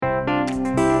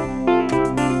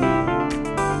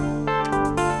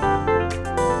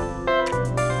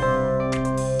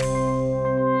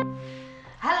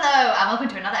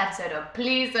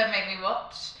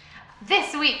watch.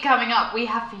 This week coming up, we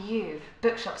have for you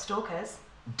Bookshop Stalkers,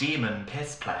 Demon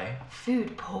Piss Play,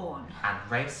 Food Porn, and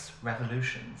Race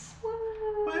Revolutions. Woo.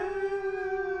 Woo!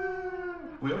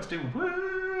 We always do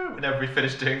woo whenever we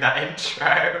finish doing that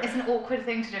intro. It's an awkward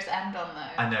thing to just end on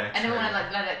though. I know, I don't true. want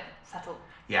to let it settle.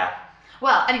 Yeah.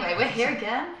 Well, anyway, we're here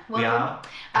again. Welcome. We are.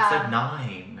 Episode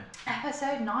 9.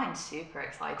 Episode 9, super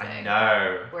exciting. I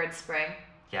know. We're in spring.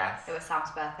 Yes. It was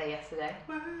Sam's birthday yesterday.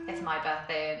 Woo. It's my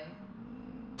birthday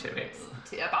in 2 weeks.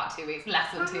 About 2 weeks,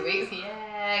 less than 2 weeks.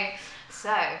 Yay!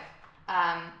 So,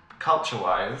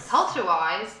 Culture-wise.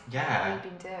 culture-wise, Yeah. what have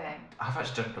you been doing? I've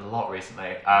actually done a lot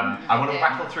recently. I want to okay.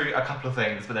 rattle through a couple of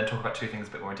things, but then talk about 2 things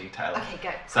a bit more in detail. Okay,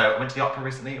 go. So I went to the opera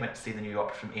recently. I went to see the new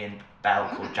opera from Ian Bell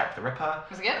called Jack the Ripper.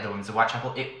 Was it good? The Women's of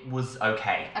Whitechapel. It was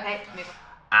okay. Okay, move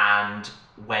And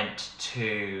went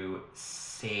to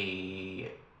see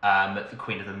the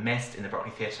Queen of the Mist in the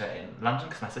Brockley Theatre in London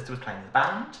because my sister was playing in the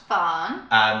band. on.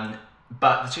 Fun.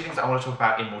 But the 2 things that I want to talk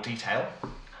about in more detail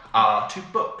are 2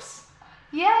 books.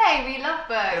 Yay, we love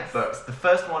books. The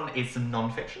first one is some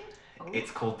non-fiction. Ooh.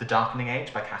 It's called The Darkening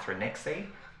Age by Catherine Nixie.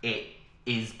 It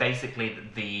is basically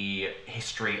the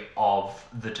history of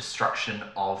the destruction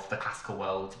of the classical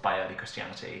world by early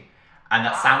Christianity. And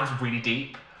that sounds really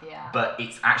deep, Yeah. but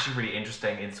it's actually really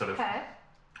interesting in sort of Okay.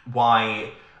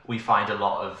 why we find a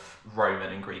lot of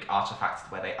Roman and Greek artifacts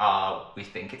where they are. We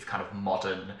think it's kind of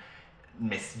modern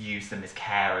misuse and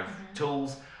miscare of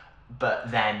tools.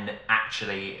 But then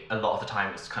actually a lot of the time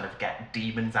it was to kind of get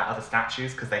demons out of the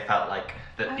statues because they felt like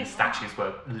that these statues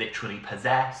were literally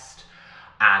possessed,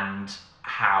 and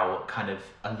how kind of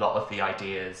a lot of the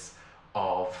ideas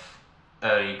of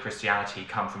early Christianity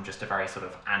come from just a very sort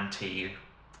of anti,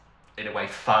 in a way,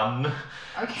 fun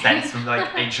sense from like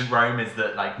ancient Rome, is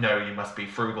that like, no, you must be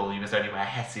frugal, you must only wear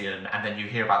Hessian. And then you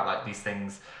hear about like these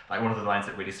things, like one of the lines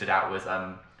that really stood out was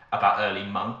about early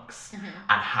monks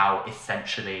and how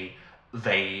essentially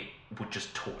they would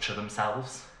just torture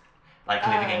themselves, like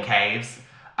living in caves,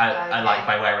 and like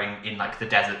by wearing in like the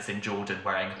deserts in Jordan,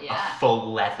 wearing a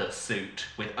full leather suit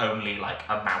with only like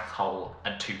a mouth hole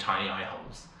and 2 tiny eye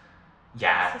holes.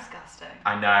 Yeah, That's disgusting.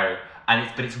 I know,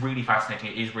 but it's really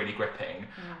fascinating. It is really gripping.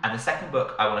 And the second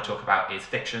book I want to talk about is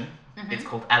fiction. It's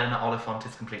called Eleanor Oliphant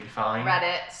is Completely Fine. Read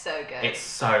it, so good. It's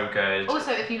so good.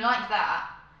 Also, if you like that,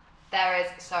 there is,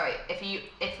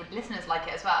 if listeners like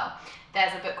it as well,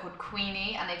 there's a book called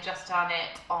Queenie, and they've just done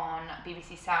it on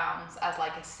BBC Sounds as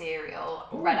like a serial,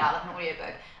 read out like an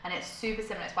audiobook, and it's super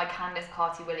similar. It's by Candice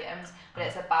Carty-Williams, but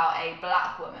it's about a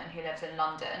black woman who lives in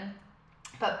London.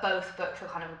 But both books are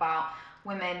kind of about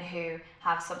women who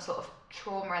have some sort of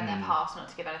trauma in their past, not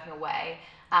to give anything away,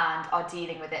 and are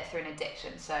dealing with it through an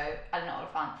addiction. So Eleanor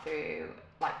Oliphant through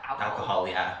like alcohol,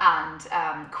 yeah.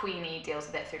 And Queenie deals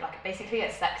with it through like basically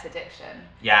a sex addiction.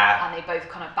 Yeah. And they both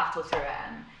kind of battle through it,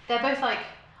 and they're both like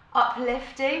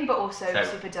uplifting but also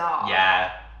super dark.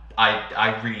 Yeah.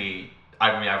 I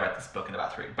read this book in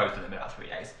both of them in about 3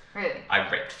 days. Really? I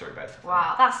ripped through both of them.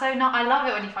 Wow, that's so nice. I love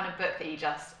it when you find a book that you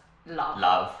just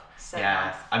love. So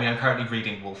nice. I mean, I'm currently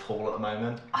reading Wolf Hall at the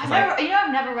moment. I've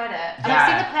never read it. And I've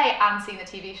seen the play and seen the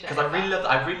TV show. Because I really love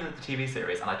the TV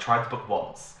series, and I tried the book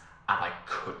once, and I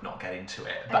could not get into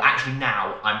it. But actually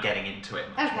now I'm getting into it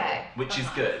much more, which is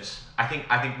good. I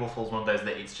think Wolf Hall's one of those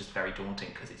that it's just very daunting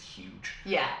because it's huge.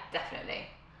 Yeah, definitely.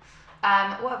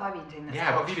 What have I been doing? What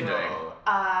have you been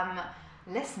doing?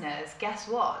 Listeners, guess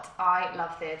what? I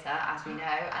love theatre, as we know,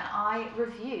 and I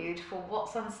reviewed for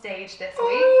What's on Stage this week.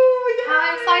 Ooh,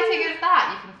 How exciting is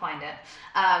that? You can find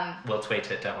it. We'll tweet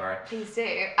it, don't worry. Please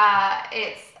do.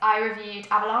 I reviewed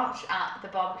Avalanche at the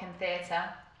Barbican Theatre,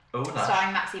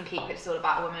 starring Maxine Peake, which is all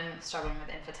about a woman struggling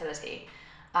with infertility.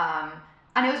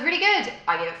 And it was really good.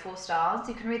 I gave it 4 stars.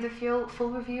 You can read the full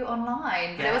review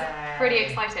online. But it was pretty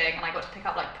exciting, and I got to pick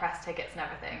up like press tickets and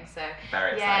everything. So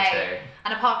very exciting.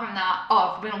 And apart from that,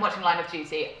 I've been watching Line of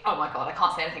Duty. Oh my god, I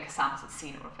can't say anything because Sam hasn't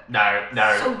seen all of it.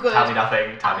 No. So good. Tell me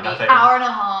nothing. The hour and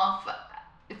a half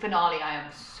finale I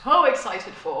am so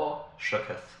excited for.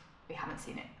 Shooketh. We haven't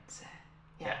seen it, so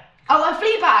yeah. Oh, and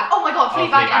Fleabag. Oh my god,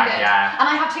 Fleabag ended. Yeah. And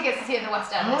I have tickets to see it in the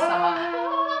West End this summer.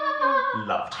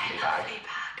 Loved Fleabag. Fleabag.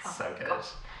 Oh, So good. God.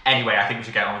 Anyway, I think we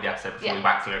should get on with the episode before we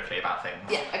wax lyrically about things.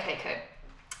 Yeah, okay, cool.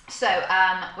 So,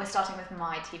 we're starting with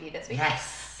my TV this week.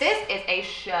 Yes. This is a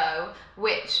show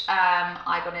which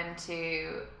I got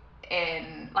into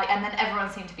and then everyone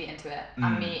seemed to be into it.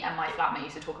 And me and my flatmate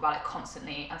used to talk about it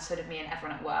constantly, and so did me and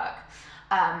everyone at work.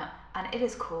 And it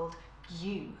is called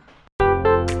You.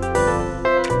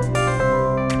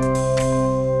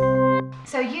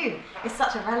 So You is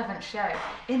such a relevant show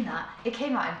in that it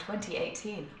came out in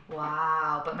 2018.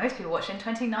 Wow. But most people watched it in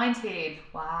 2019.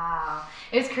 Wow.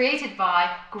 It was created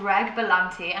by Greg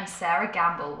Berlanti and Sarah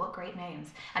Gamble. What great names.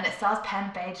 And it stars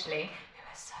Penn Badgley,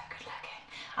 who is so good looking,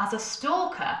 as a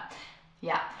stalker.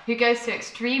 Yeah, who goes to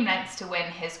extreme lengths to win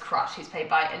his crush, who's played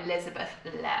by Elizabeth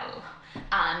Lell.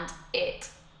 And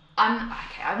I'm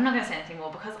not going to say anything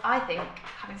more because I think,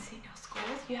 having seen your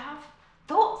scores, you have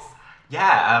thoughts.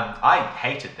 Yeah, I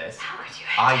hated this. How could you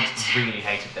hate it? I really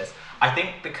hated this. I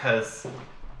think because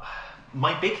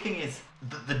my big thing is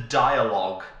that the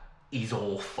dialogue is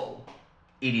awful.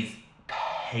 It is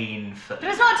painful. But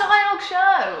it's not a dialogue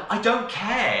show. I don't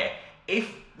care.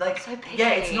 If, like, So picky.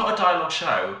 yeah, it's not a dialogue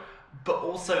show, but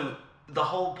also the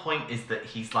whole point is that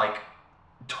he's like,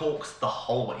 talks the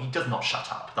whole way. He does not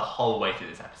shut up the whole way through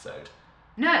this episode.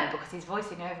 No, because he's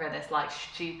voicing over this like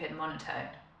stupid monotone.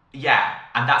 Yeah,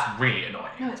 and that's really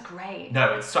annoying. No, it's great.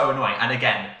 No, it's so annoying. And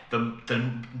again, the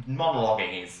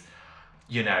monologuing is,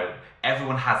 you know,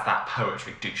 everyone has that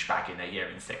poetry douchebag in their year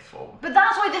in sixth form. But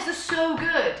that's why this is so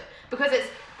good. Because it's...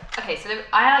 Okay, so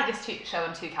I like this show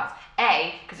on two counts.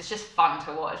 A, because it's just fun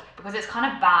to watch. Because it's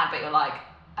kind of bad, but you're like,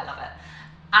 I love it.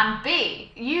 And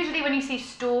B, usually when you see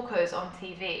stalkers on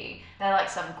TV, they're like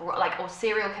some, or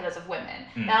serial killers of women.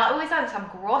 They're like, always like some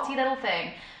grotty little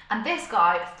thing. And this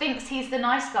guy thinks he's the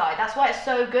nice guy. That's why it's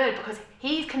so good, because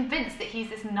he's convinced that he's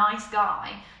this nice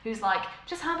guy who's like,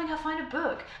 just helping her find a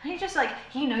book. And he's just like,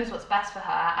 he knows what's best for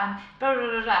her, and blah, blah,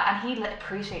 blah, blah. And he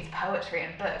appreciates poetry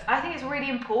and books. I think it's really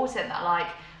important that, like,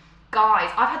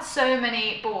 guys, I've had so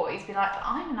many boys be like, but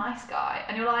I'm a nice guy.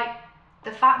 And you're like,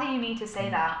 the fact that you need to say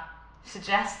that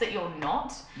suggests that you're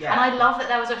not. Yeah. And I love that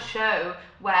there was a show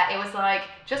where it was like,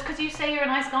 just because you say you're a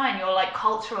nice guy and you're like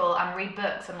cultural and read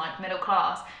books and like middle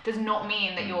class does not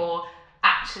mean that you're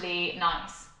actually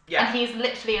nice. Yeah. And he's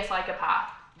literally a psychopath.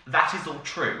 That is all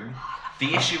true.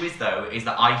 The issue is, though, is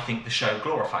that I think the show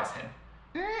glorifies him.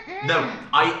 No,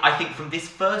 I think from this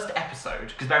first episode,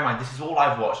 because bear in mind, this is all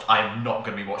I've watched, I am not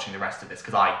going to be watching the rest of this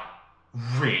because I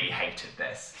really hated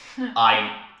this.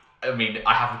 I mean,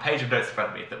 I have a page of notes in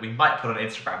front of me that we might put on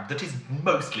Instagram that is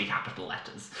mostly capital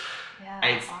letters.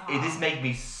 Yeah. This made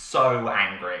me so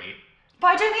angry. But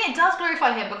I don't think it does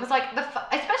glorify him because, like,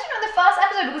 especially in the first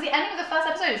episode, because the ending of the first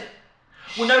episode is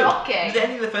shocking. The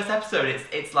ending of the first episode,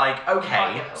 it's like,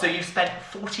 okay, Yeah. so you've spent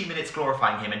 40 minutes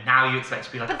glorifying him, and now you expect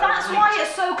to be like, But that's why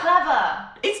it's so clever.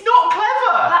 It's not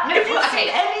clever. No, if you've okay. seen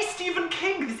any Stephen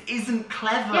King, this isn't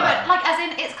clever. Yeah, but like, as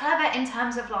in, it's clever in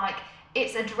terms of like,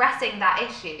 it's addressing that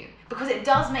issue because it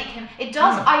does make him. It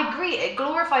does. I agree. It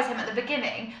glorifies him at the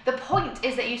beginning. The point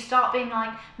is that you start being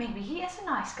like, maybe he is a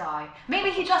nice guy. Maybe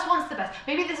he just wants the best.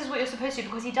 Maybe this is what you're supposed to do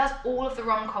because he does all of the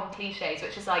rom-com cliches,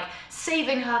 which is like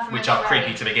saving her from Which a are train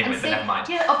creepy to begin and with, but never mind.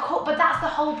 Yeah, of course. But that's the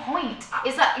whole point.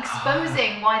 Is that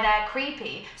exposing why they're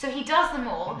creepy. So he does them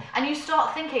all, and you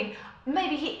start thinking.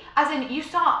 Maybe you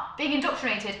start being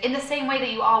indoctrinated in the same way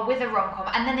that you are with a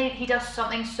rom-com, and then he does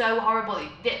something so horrible.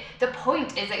 The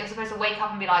point is that you're supposed to wake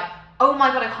up and be like, oh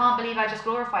my god, I can't believe I just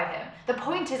glorified him. The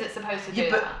point is it's supposed to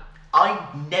do but that. I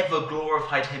never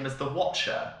glorified him as the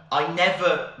Watcher. I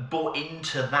never bought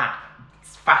into that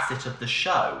facet of the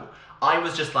show. I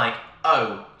was just like,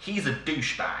 oh, he's a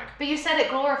douchebag. But you said it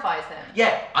glorifies him.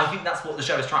 Yeah, I think that's what the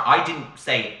show is trying. I didn't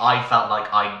say I felt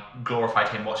like I glorified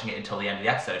him watching it until the end of the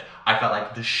episode. I felt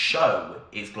like the show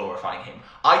is glorifying him.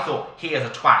 I thought, he is a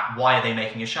twat, why are they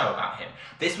making a show about him?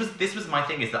 This was my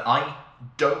thing, is that I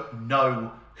don't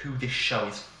know who this show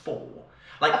is for.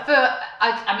 Like,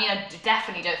 I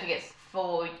definitely don't think it's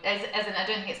for, as in I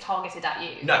don't think it's targeted at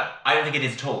you. no, I don't think it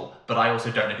is at all, but I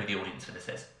also don't know who the audience for this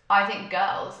is. I think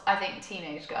girls. I think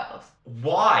teenage girls.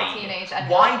 Why? Teenage and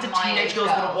why do my teenage age girls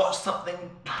want to girls. watch something?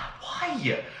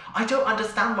 Why? I don't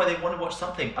understand why they want to watch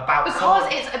something about Because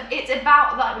someone. it's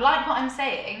about like what I'm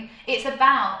saying. It's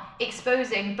about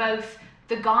exposing both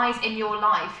the guys in your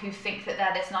life who think that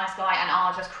they're this nice guy and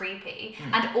are just creepy,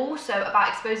 and also about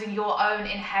exposing your own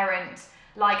inherent,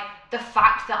 like, the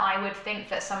fact that I would think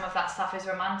that some of that stuff is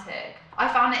romantic. I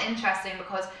found it interesting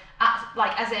because,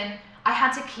 I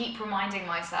had to keep reminding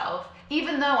myself,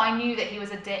 even though I knew that he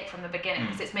was a dick from the beginning,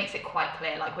 because it makes it quite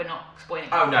clear, like, we're not spoiling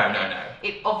it. Oh, no.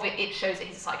 It shows that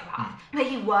he's a psychopath. But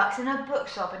he works in a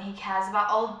bookshop and he cares about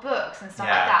old books and stuff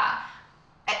Yeah. like that.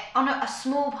 On a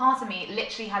small part of me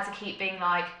literally had to keep being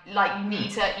like you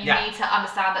need to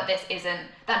understand that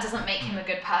that doesn't make him a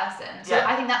good person. So Yeah.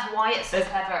 I think that's why it's so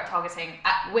clever at targeting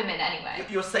at women anyway.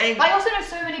 You're saying. But I also know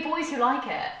so many boys who like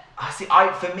it.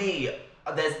 For me,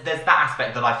 there's that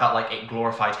aspect that I felt like it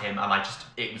glorified him, and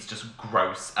it was just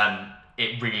gross, and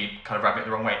it really kind of rubbed me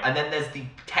the wrong way. And then there's the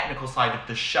technical side of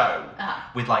the show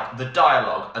with like the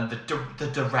dialogue and the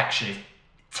direction is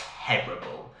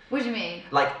terrible. What do you mean?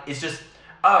 Like, it's just,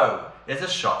 there's a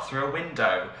shot through a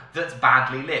window that's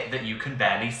badly lit that you can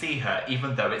barely see her,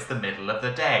 even though it's the middle of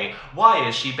the day. Why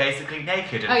is she basically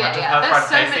naked in front of her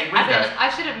front-facing window? I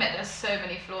should admit, there's so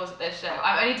many flaws with this show.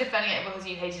 I'm only defending it because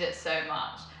you hated it so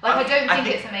much. Like, I don't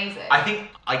think it's amazing. I think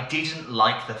I didn't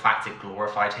like the fact it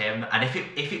glorified him, and if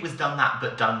it was done that,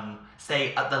 but done,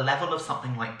 say, at the level of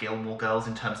something like Gilmore Girls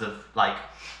in terms of, like,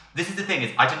 this is the thing,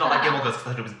 is I did not like Gilmore Girls because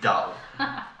I thought it was dull.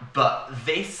 But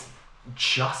this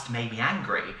just made me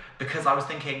angry because I was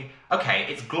thinking, okay,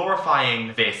 it's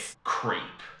glorifying this creep.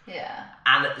 Yeah.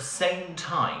 And at the same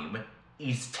time,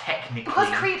 he's technically... Because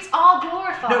creeps are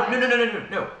glorified.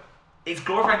 No. It's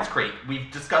glorifying this creep. We've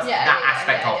discussed that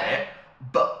aspect of it.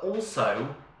 But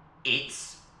also,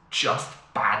 it's just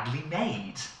badly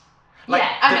made. Like,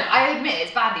 I admit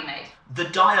it's badly made. The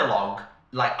dialogue,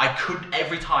 like, I couldn't...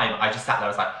 Every time I just sat there, I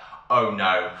was like, oh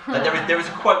no. Like, there is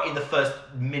a quote in the first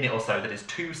minute or so that is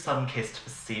too sun-kissed for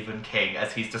Stephen King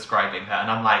as he's describing her,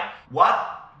 and I'm like, what?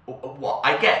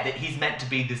 I get that he's meant to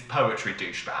be this poetry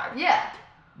douchebag. Yeah.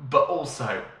 But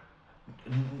also,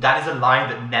 that is a line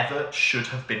that never should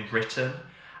have been written,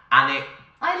 and it...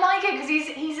 I like it because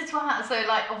he's a twat, so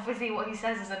like obviously what he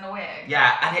says is annoying.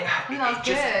 Yeah, and that's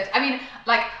good. I mean,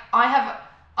 like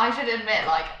I should admit,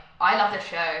 like I love this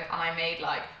show, and I made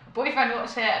like my boyfriend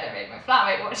watch it, and I made my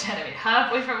flatmate watch it, and I made her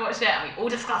boyfriend watch it, and we all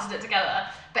discussed it together.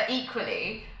 But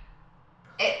equally,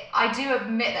 I do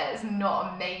admit that it's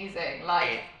not amazing.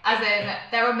 Like, as in,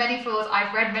 there are many flaws.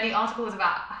 I've read many articles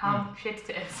about how shit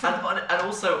it is. And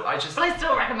also, But I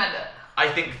still recommend it. I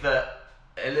think that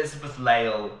Elizabeth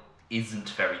Lale isn't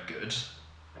very good.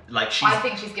 Like, I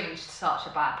think she's given such a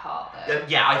bad part, though.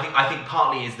 I think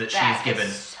partly is that she is given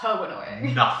so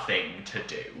annoying. nothing to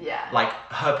do. Yeah. Like,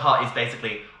 her part is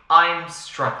basically, I'm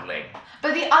struggling.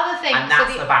 But the other thing... And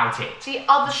that's about it. The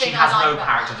other thing she has no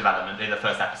character development in the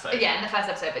first episode. Yeah, in the first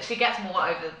episode, but she gets more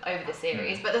over the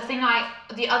series. But the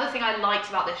other thing I liked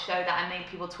about this show that I made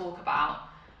people talk about,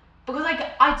 because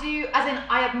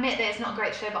I admit that it's not a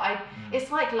great show, but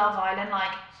it's like Love Island.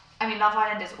 Like, I mean, Love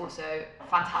Island is also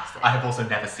fantastic. I have also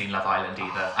never seen Love Island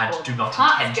either, and do not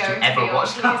intend to ever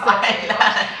watch Love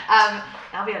Island.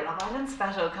 There'll be a Love Island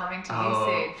special coming to you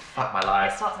soon. Fuck my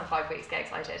life. It starts in 5 weeks, get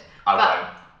excited. I won't.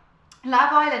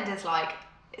 Love Island is like,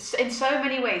 in so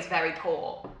many ways, very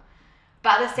poor.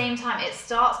 But at the same time, it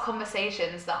starts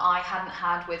conversations that I hadn't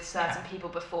had with certain people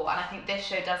before. And I think this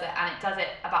show does it, and it does it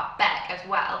about Beck as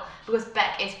well. Because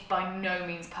Beck is by no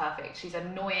means perfect. She's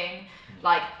annoying,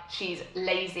 like, she's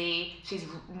lazy, she's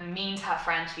mean to her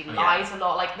friends, she lies a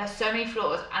lot. Like, there's so many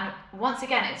flaws. And once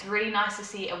again, it's really nice to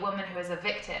see a woman who is a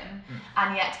victim,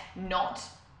 and yet not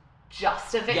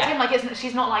just a victim. Yeah. Like,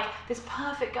 she's not like this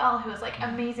perfect girl who is like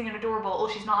amazing and adorable,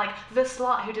 or she's not like the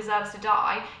slut who deserves to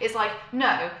die. It's like,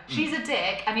 no, she's a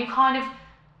dick, and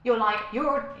you're like,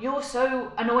 you're so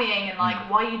annoying, and like,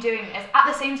 why are you doing this? At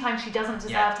the same time, she doesn't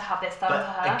deserve to have this done to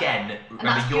her. But again,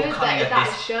 remember, you're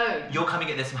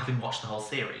coming at this from having watched the whole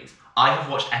series. I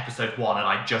have watched episode 1 and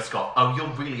I just got, oh, you're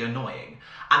really annoying.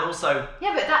 And also...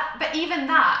 Yeah, but even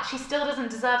that, she still doesn't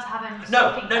deserve to have him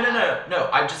No,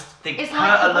 I just think it's her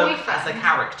like alone as a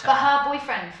character. But her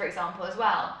boyfriend, for example, as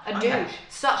well. Douche.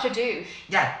 Such a douche.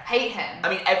 Yeah. Hate him. I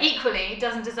mean... Equally,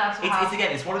 doesn't deserve to have...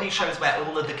 It's one of these shows where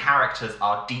all of the characters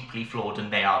are deeply flawed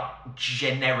and they are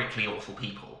generically awful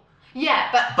people. Yeah,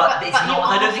 but it's not.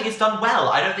 I don't think it's done well.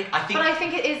 I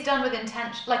think it is done with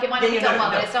intention. Like, it might not be done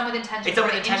well, but it's done with intention. It's done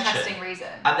with an intention. Interesting reason.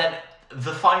 And then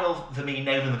the final, for me,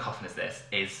 nail in the coffin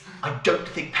is I don't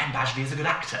think Penn Badgley is a good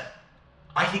actor.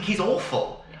 I think he's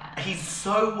awful. Yeah. He's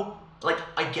so, like,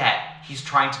 I get he's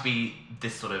trying to be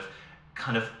this sort of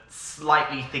kind of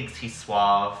slightly thinks he's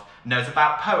suave, knows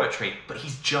about poetry, but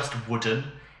he's just wooden.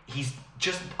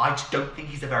 I don't think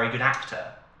he's a very good actor.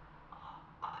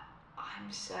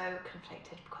 I'm so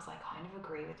conflicted because I kind of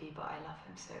agree with you, but I love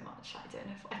him so much. I don't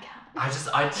know if I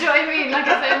can. Do you know what I mean? Like,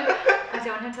 I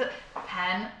don't want him to...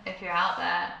 Penn, if you're out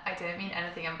there, I don't mean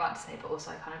anything I'm about to say, but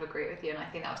also I kind of agrA with you, and I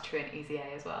think that was true in Easy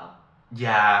A as well.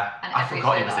 Yeah, I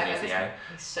forgot he was in Easy A.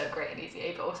 He's so great in Easy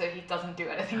A, but also he doesn't do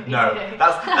anything in Easy No, A.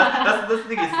 that's the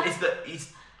thing is that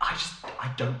he's...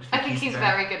 I don't think I think he's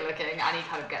very good looking, and he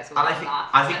kind of gets all and of that.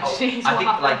 I think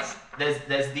like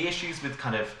there's the issues with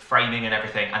kind of framing and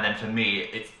everything, and then for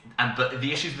me but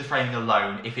the issues with framing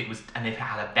alone, if it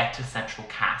had a better central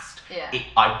cast,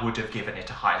 I would have given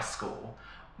it a higher score.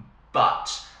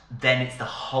 But then it's the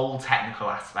whole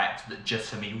technical aspect that just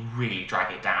for me really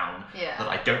drag it down. Yeah. That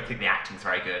I don't think the acting's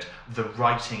very good. The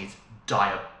writing is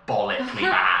diabolical. diabolically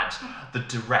bad. The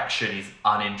direction is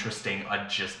uninteresting and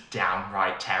just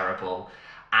downright terrible.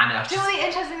 And I Do you know just, what the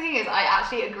interesting thing is? I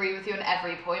actually agree with you on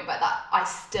every point, but that I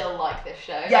still like this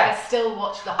show. Yes. I still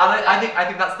watch the whole and thing. I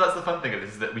think that's the fun thing of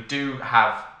this, is that we do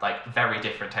have like very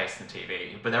different tastes in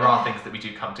TV, but there are things that we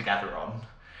do come together on.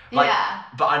 Like, yeah.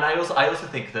 But and I also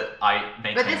think that I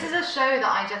maintain. But this is a show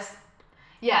that I just.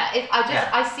 Yeah,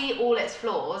 I see all its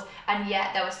flaws, and yet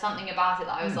there was something about it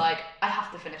that I was like, I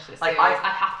have to finish this Like, series. I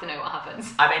have to know what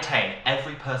happens. I maintain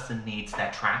every person needs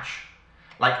their trash.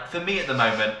 Like, for me at the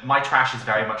moment, my trash is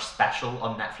very much special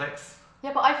on Netflix.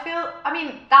 Yeah, but I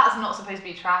mean, that's not supposed to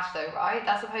be trash though, right?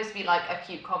 That's supposed to be like a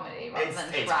cute comedy rather than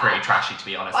trash. It's pretty trashy, to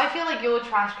be honest. But I feel like your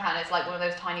trash can is like one of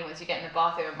those tiny ones you get in the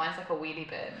bathroom, and mine's like a wheelie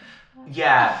bin.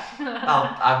 Yeah. I'm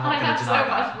not I going have to so deny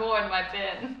much that. more in my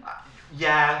bin.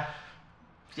 Yeah.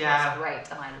 It's great,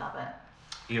 and I love it.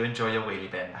 You enjoy your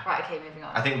wheelie bin. Right, okay, moving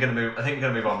on. I think we're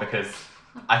gonna move on because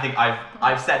I think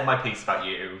I've said my piece about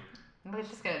you. We're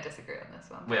just gonna disagree on this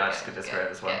one. We are just gonna disagree on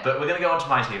this one. Yeah. But we're gonna go on to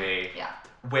My TV. Yeah.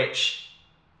 Which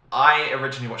I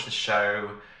originally watched the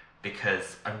show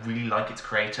because I really like its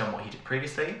creator and what he did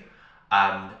previously.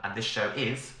 And this show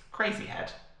is Crazy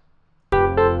Head.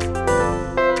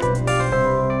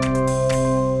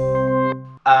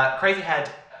 Crazy Head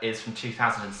is from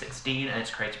 2016 and it's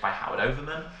created by Howard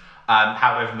Overman.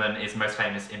 Howard Overman is most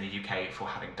famous in the UK for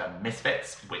having done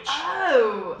Misfits, which...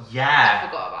 Oh! Yeah. I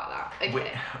forgot about that.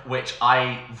 Okay. Which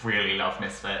I really love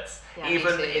Misfits. Yeah, me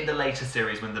Even too. in the later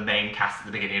series when the main cast at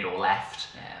the beginning had all left,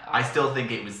 Yeah, I still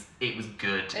think it was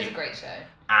good. It's a great show.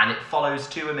 And it follows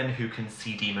two women who can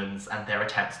see demons and their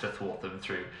attempts to thwart them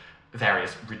through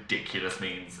various ridiculous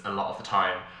means a lot of the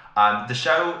time. The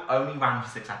show only ran for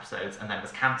 6 episodes and then it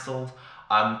was cancelled.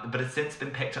 But it's since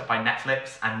been picked up by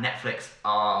Netflix, and Netflix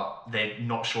they're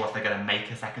not sure if they're going to make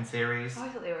a second series. Oh, I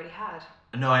thought they already had.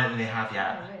 No, I don't think they have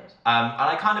yet. Oh, weird. And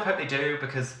I kind of hope they do,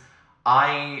 because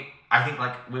I think,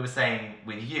 like we were saying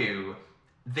with you,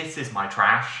 this is my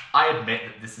trash. I admit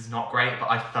that this is not great, but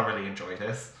I thoroughly enjoy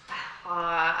this. Do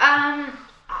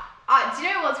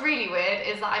you know what's really weird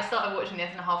is that I started watching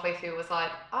this and halfway through was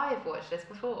like, I've watched this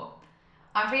before.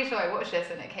 I'm pretty sure I watched this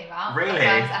when it came out. Really? The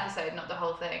first episode, not the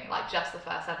whole thing. Like, just the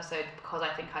first episode, because I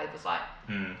think I was like...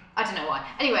 I don't know why.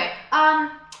 Anyway, I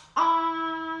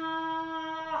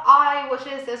watched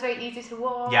this. It was very easy to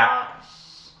watch. Yeah.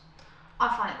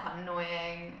 I find it quite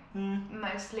annoying,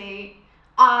 mostly.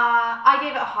 I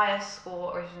gave it a higher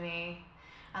score originally,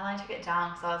 and I took it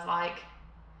down because I was like...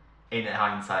 In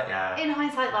hindsight, yeah. In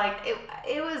hindsight, like,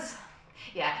 it was...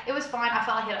 Yeah, it was fine. I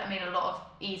felt like it made a lot of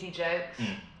easy jokes.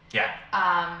 Yeah.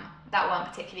 That weren't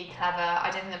particularly clever. I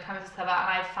don't think the premise was clever,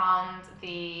 and I found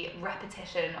the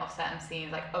repetition of certain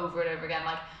scenes like over and over again.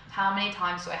 Like, how many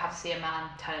times do I have to see a man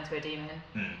turn into a demon?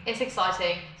 It's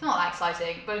exciting. It's not that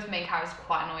exciting. Both main characters are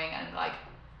quite annoying and like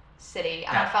silly,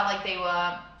 and I felt like they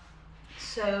were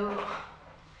so.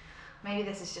 Maybe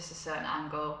this is just a certain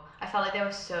angle. I felt like they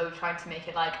were so trying to make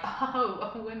it like,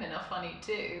 oh, women are funny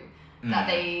too, that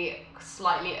they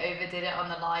slightly overdid it on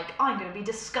the like, I'm gonna be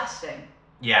disgusting.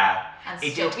 Yeah. And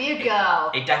still be a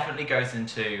girl. It definitely goes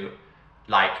into,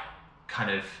 like, kind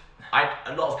of...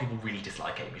 a lot of people really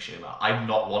dislike Amy Schumer. I'm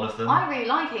not one of them. I really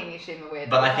like Amy Schumer,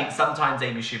 weirdly. But I think sometimes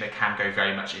Amy Schumer can go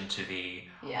very much into the,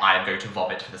 I am going to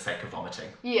vomit for the sake of vomiting.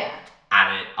 Yeah.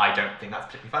 And I don't think that's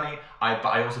particularly funny. But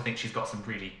I also think she's got some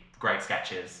really great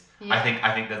sketches. Yeah.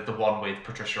 I think that the one with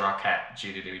Patricia Arquette,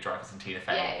 Julia Louis-Dreyfus and Tina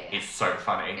Fey is so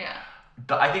funny. Yeah.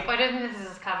 But I think... But I don't think this is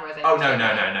as clever as Amy Oh, no.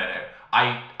 Schumer.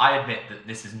 I admit that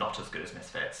this is not as good as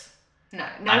Misfits. No,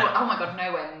 oh my god,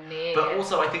 nowhere near. But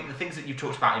also, I think the things that you've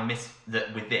talked about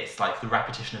with this, like the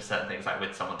repetition of certain things, like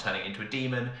with someone turning into a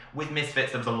demon. With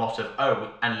Misfits, there was a lot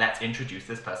of and let's introduce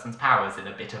this person's powers in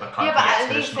a bit of a clunky but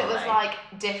at least it was way. like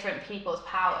different people's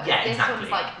powers. Yeah, this exactly.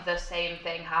 one's like the same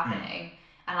thing happening,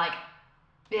 and like,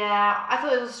 yeah, I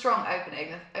thought it was a strong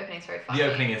opening. The opening's very funny. The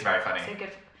opening is very funny. So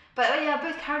good. But yeah,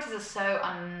 both characters are so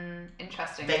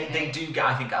uninteresting. They do get,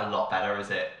 I think, a lot better as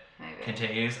it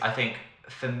continues. I think,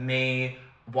 for me,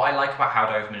 what I like about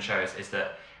Howard Overman shows is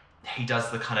that he does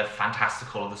the kind of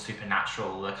fantastical or the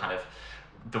supernatural, the kind of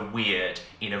the weird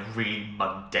in a really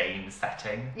mundane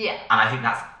setting. Yeah. And I think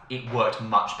it worked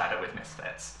much better with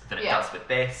Misfits than it does with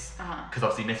this. Because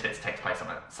obviously Misfits takes place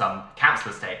on some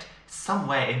council estate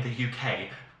somewhere in the UK,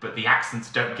 but the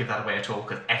accents don't give that away at all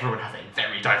because everyone has a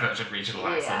very divergent regional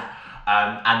accent.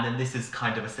 And then this is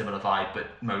kind of a similar vibe,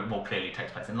 but more clearly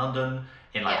takes place in London,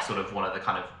 in like sort of one of the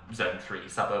kind of Zone 3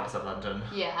 suburbs of London.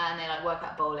 Yeah, and they like work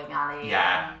at bowling alley.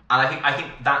 Yeah, and I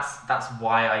think that's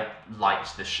why I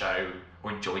liked the show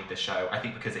or enjoyed the show. I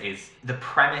think because the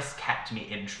premise kept me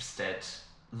interested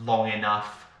long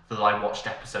enough that I watched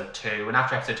episode 2, and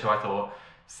after episode 2 I thought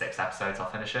 6 episodes, I'll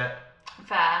finish it.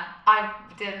 Fair.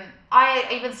 I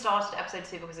even started episode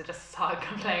 2 because it just started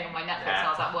playing on my Netflix and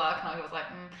I was at work and I was like,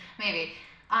 maybe.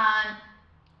 And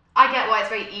I get why it's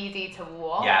very easy to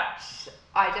watch. Yeah.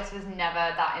 I just was never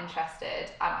that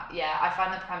interested. And I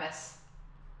find the premise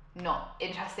not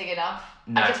interesting enough.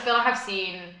 No. I just feel like I've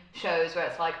seen shows where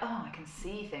it's like, oh, I can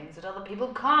see things that other people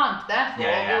can't,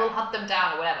 therefore we'll hunt them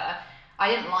down or whatever. I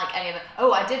didn't like any of it.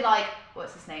 Oh, I did like,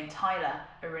 what's his name? Tyler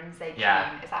Arinze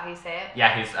Yeah. Is that how you say it?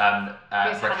 Yeah, who's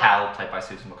Who's Raquel, played by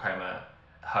Susan Wokoma,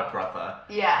 her brother.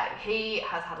 Yeah, he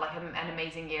has had like an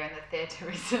amazing year in the theatre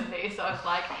recently, so I was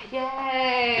like,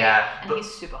 yay! Yeah, and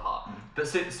he's super hot. But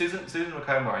Susan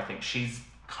Wokoma, I think she's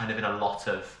kind of in a lot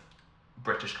of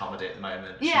British comedy at the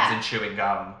moment. Yeah. She's in Chewing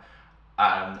Gum.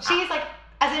 She's like,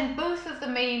 as in both of the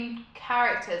main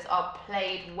characters are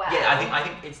played well. Yeah, I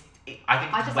think it's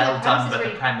just well think done, the but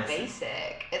premise the premise is really is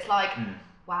basic. It's like,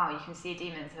 wow, you can see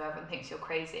demons, so everyone thinks you're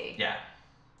crazy. yeah.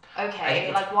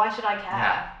 Okay, like why should I care?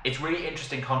 Yeah, it's really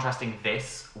interesting contrasting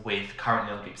this with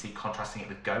currently on the BBC, contrasting it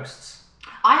with Ghosts.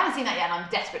 I haven't seen that yet, and I'm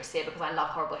desperate to see it because I love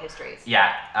horrible histories.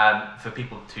 Yeah, for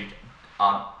people who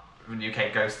aren't from the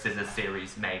UK, Ghosts is a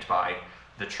series made by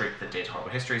the troupe that did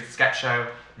Horrible Histories, the sketch show.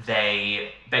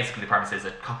 They basically, the premise is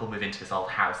a couple move into this old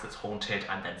house that's haunted,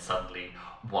 and then suddenly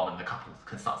one of the couple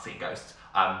can start seeing ghosts.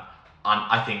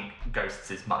 I think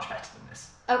Ghosts is much better than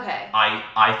this. Okay.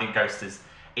 I think Ghosts is,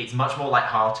 it's much more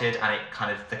light-hearted, and it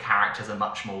kind of, the characters are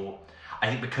much more, I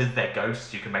think because they're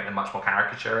ghosts, you can make them much more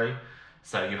caricature-y.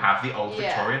 So you have the old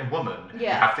Victorian woman, you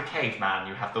have the caveman,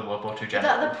 you have the World War II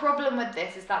general. The problem with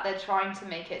this is that they're trying to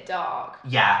make it dark.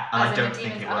 Yeah, and I don't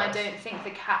think think it and works. I don't think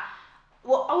the cat.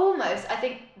 Well, almost. I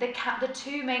think the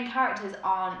two main characters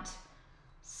aren't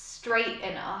straight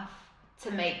enough to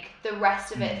make the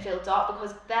rest of it feel dark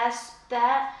because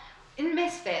they're in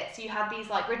Misfits. You had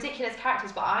these like ridiculous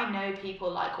characters, but I know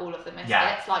people like all of the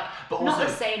Misfits, like but not also,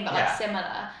 the same, but like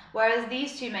similar. Whereas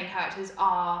these two main characters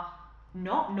are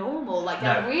not normal. Like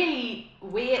they're really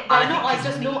weird. They're not like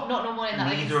just not normal in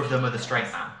that. Neither of them are the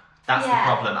straight man. That's the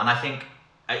problem. And I think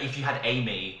if you had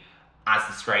Amy as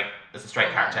the straight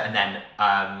character, and then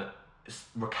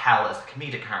Raquel as the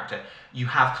comedic character, you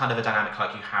have kind of a dynamic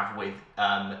like you have with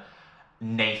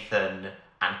Nathan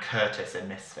and Curtis in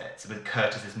Misfits. With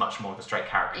Curtis is much more of the straight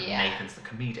character, and Nathan's the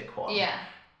comedic one. Yeah.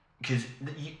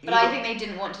 But I think they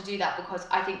didn't want to do that because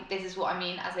I think this is what I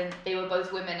mean, as in they were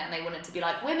both women and they wanted to be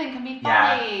like, women can be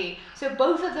funny. So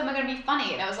both of them are going to be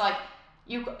funny. And it was like,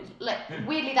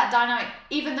 weirdly that dynamic,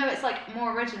 even though it's like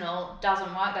more original,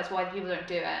 doesn't work. That's why people don't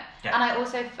do it. Yeah. And I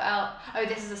also felt,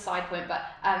 this is a side point, but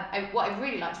what I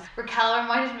really liked is Raquel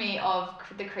reminded me of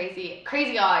the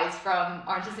crazy eyes from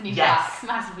Orange is the New Black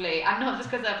massively, and not just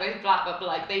because they're both black, but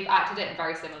like they've acted it in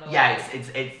very similar ways. Yeah,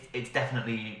 it's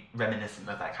definitely reminiscent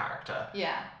of that character.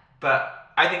 Yeah. But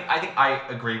I think I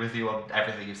agree with you on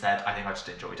everything you said. I think I just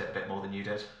enjoyed it a bit more than you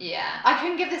did. Yeah, I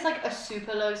couldn't give this like a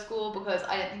super low score because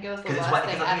I didn't think it was the worst thing ever.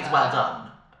 Because I think it's well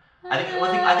done. I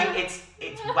think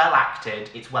it's well acted.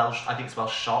 I think it's well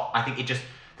shot. I think it just,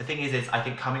 the thing is I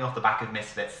think coming off the back of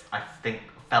Misfits, I think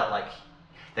felt like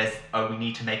we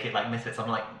need to make it like Misfits. I'm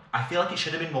like, I feel like it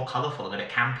should have been more colourful and a bit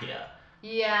campier.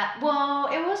 Yeah, well,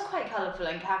 it was quite colourful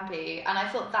and campy, and I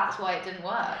thought that's why it didn't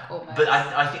work, almost. But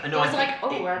I think... No, it was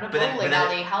we're in a bowling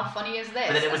alley, how funny is this?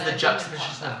 But then it was the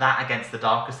juxtaposition of that against the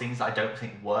darker scenes that I don't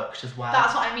think worked as well.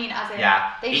 That's what I mean, as in,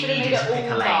 they should have made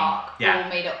it all dark, or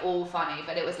made it all funny,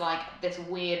 but it was like this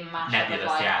weird mashup of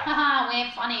like, haha,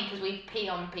 we're funny because we pee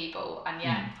on people, and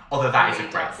Although that is a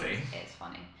great scene. It's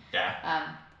funny.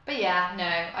 Yeah. But yeah,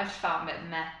 no, I just found it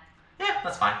meh. Yeah,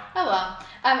 that's fine. Oh well.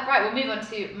 Right, we'll move on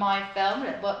to my film, a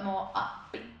little bit more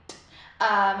upbeat,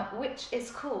 which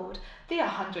is called The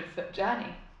 100-Foot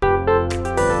Journey.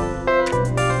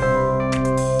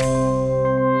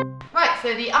 Right,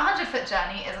 so The 100-Foot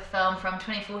Journey is a film from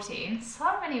 2014.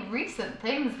 So many recent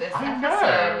things this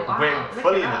episode. Wow, we're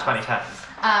fully in the 2010s.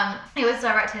 It was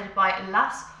directed by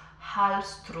Lasse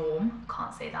Hallström.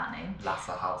 Can't say that name. Lasse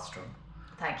Hallström.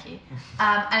 Thank you.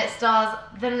 And it stars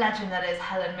the legend that is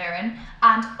Helen Mirren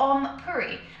and Om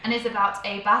Puri, and is about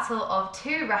a battle of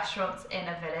two restaurants in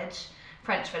a village,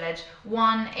 French village.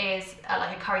 One is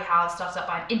like a curry house started up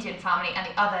by an Indian family, and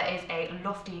the other is a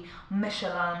lofty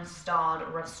Michelin-starred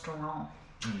restaurant.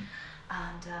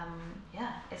 And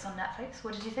it's on Netflix.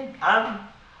 What did you think? I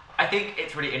think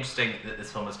it's really interesting that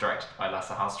this film was directed by Lasse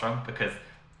Hallström, because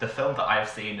the film that I've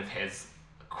seen of his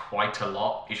quite a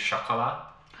lot is Chocolat.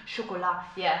 Chocolat,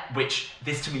 yeah. Which,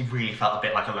 this to me really felt a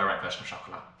bit like a low-rent version of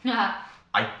Chocolat. Yeah.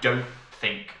 I don't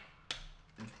think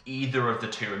either of the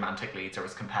two romantic leads are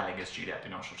as compelling as Juliette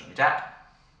Binoche or Johnny Depp.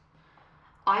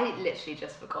 I literally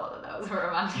just forgot that was a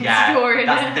romantic Yeah, story.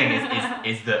 that's the thing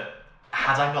is that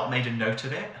had I not made a note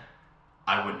of it,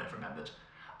 I wouldn't have remembered.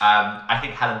 I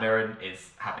think Helen Mirren is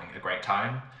having a great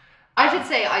time. I should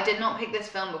say I did not pick this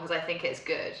film because I think it's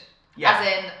good. Yeah. As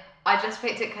in, I just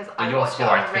picked it because I Your watched it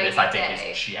score on a for rainy this, I day.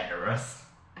 think, is generous.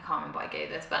 I can't remember what I gave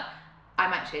this, but I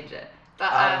might change it.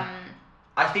 But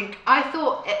I think I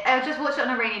thought I just watched it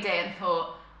on a rainy day and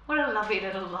thought, what a lovely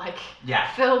little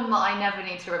film that I never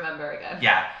need to remember again.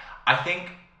 Yeah, I think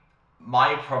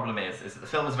my problem is that the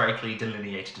film is very clearly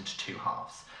delineated into two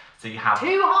halves. So you have 2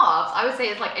 halves. I would say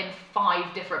it's like in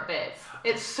 5 different bits.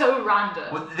 It's so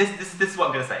random. Well, this is what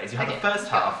I'm going to say. Is you have Okay, the first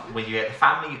go on. half where you get the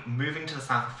family moving to the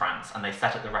south of France and they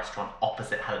set up the restaurant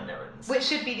opposite Helen Mirren's. Which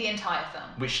should be the entire film.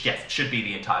 Which, yes, should be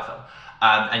the entire film.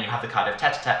 And you have the kind of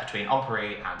tete-a-tete between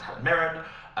Ampuri and Helen Mirren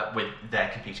with their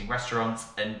competing restaurants,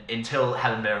 and until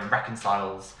Helen Mirren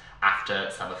reconciles after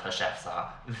some of her chefs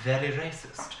are very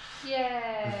racist.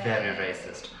 Yay. Very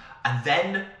racist. And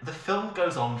then the film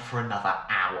goes on for another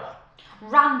hour.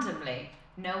 Randomly.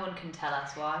 No one can tell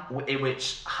us why. In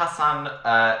which Hassan,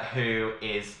 who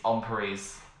is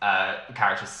Ampuri's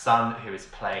character's son, who is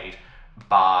played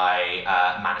by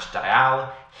Manish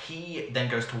Dayal, he then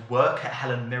goes to work at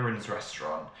Helen Mirren's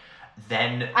restaurant,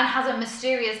 then... And has a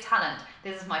mysterious talent.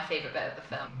 This is my favourite bit of the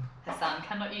film. Hassan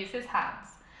cannot use his hands.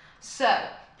 So,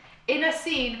 in a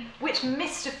scene which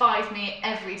mystifies me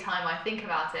every time I think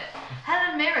about it,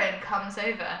 Helen Mirren comes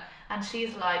over and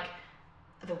she's like,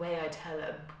 the way I tell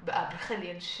a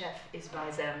brilliant chef is by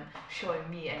them showing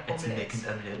me an It's omelette. make an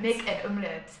omelette. Make an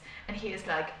omelette. And he is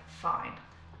like, fine,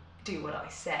 do what I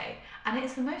say. And it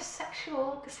is the most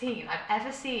sexual scene I've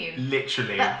ever seen.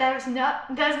 Literally. But there's not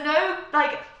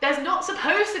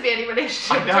supposed to be any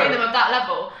relationship I know. between them at that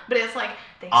level. But it's like,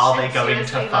 Are they going to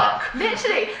sensuously, fuck?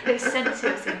 Literally, they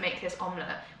sensuously make this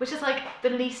omelette, which is like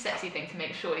the least sexy thing to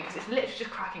make, surely, because it's literally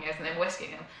just cracking eggs and then whisking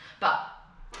them. But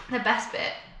the best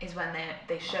bit is when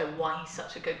they show why he's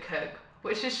such a good cook,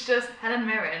 which is just Helen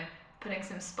Mirren putting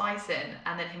some spice in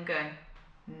and then him going,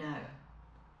 no,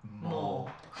 more.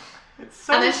 It's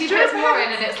so And then she puts stupid. more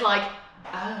in and it's like,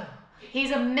 oh.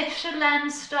 He's a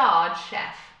Michelin-starred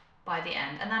chef by the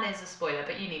end. And that is a spoiler,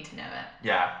 but you need to know it.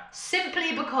 Yeah.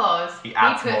 Simply because He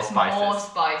adds more puts spices. more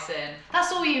spice in.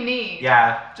 That's all you need.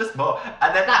 Yeah, just more.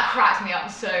 And then That cracked me up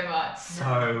so much.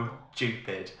 so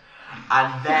stupid.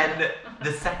 And then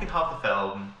the second half of the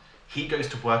film, he goes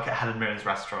to work at Helen Mirren's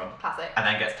restaurant. Classic. And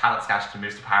then gets talent scouted and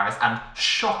moves to Paris. And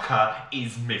shocker,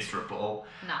 is miserable.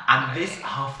 No. And this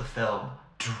half of the film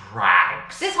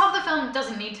drags. This half of the film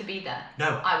doesn't need to be there.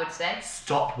 No. I would say.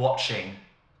 Stop watching.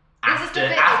 This is the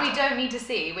bit that we don't need to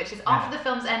see, which is after the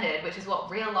film's ended, which is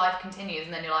what real life continues,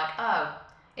 and then you're like, oh,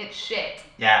 it's shit.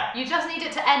 Yeah. You just need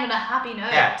it to end on a happy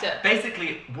note. Yeah.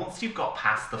 Basically, once you've got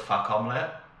past the fuck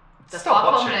omelette, The stop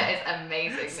fuck watching. omelette is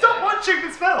amazing. Stop though. watching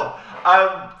this film.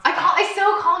 I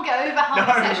still can't get over how No,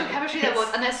 much sexual chemistry there it's-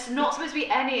 was, and there's not supposed to be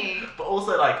any. But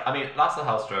also, like, I mean, Lasse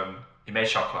Hallström, he made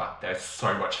chocolate. There's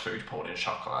so much food porn in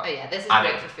chocolate. Oh yeah, this is And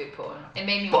great it- for food porn. It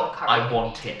made me want But curry I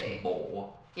wanted immediately.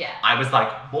 more. Yeah. I was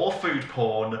like, more food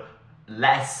porn,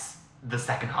 less the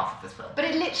second half of this film. But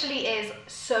it literally is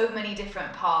so many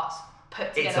different parts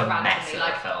put together It's a randomly. mess of a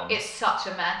like film. it's such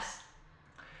a mess.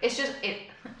 It's just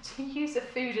to use a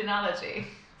food analogy.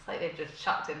 It's like they've just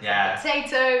chucked in Yeah. some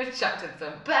potatoes, chucked in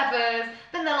some peppers.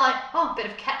 Then they're like, oh, a bit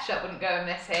of ketchup wouldn't go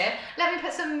amiss here. Let me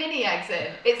put some mini eggs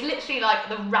in. It's literally like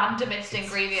the randomest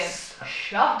ingredients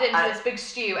shoved into this big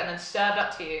stew and then served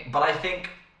up to you. But I think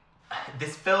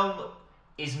this film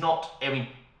is not, I mean,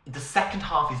 the second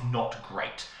half is not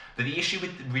great. But the issue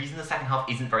with the reason the second half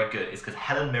isn't very good is because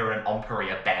Helen Mirren and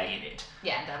Ampuri are barely in it.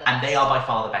 Yeah, they're the And they best. are by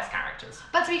far the best characters.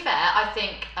 But to be fair, I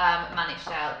think Manish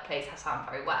Dayal plays Hassan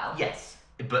very well. Yes,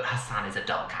 but Hassan is a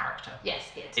dull character. Yes,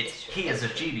 he is. It's true. He is a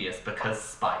genius because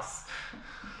spice.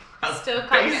 That's Still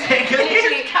can't get it. basically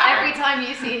Literally, his character. every time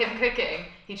you see him cooking,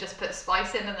 he just puts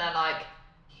spice in and they're like,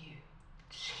 you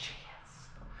genius.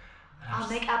 I'll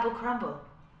make apple crumble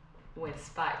with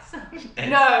spice.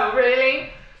 No, really?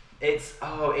 This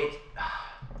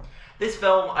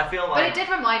film, I feel like... But it did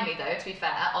remind me, though, to be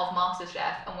fair, of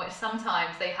MasterChef, in which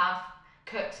sometimes they have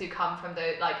cooks who come from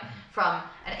from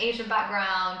an Asian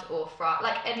background or from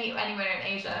anywhere in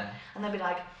Asia, and they'll be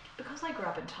like, because I grew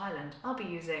up in Thailand, I'll be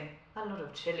using a lot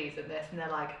of chilies in this, and they're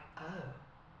like, oh,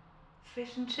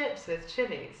 fish and chips with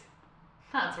chilies.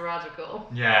 That's radical.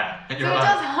 Yeah. And So you're it like-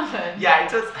 does happen. Yeah,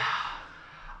 it does.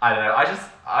 I don't know.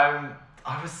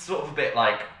 I was sort of a bit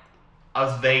like, I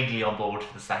was vaguely on board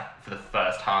for the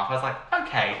first half. I was like,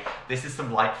 okay, this is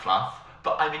some light fluff,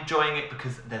 but I'm enjoying it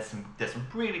because there's some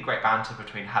really great banter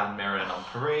between Helen Mirren and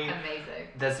Non-Paris. Amazing.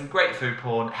 There's some great food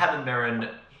porn. Helen Mirren,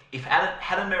 if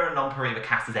Helen Mirren and Non-Paris were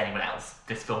cast as anyone else,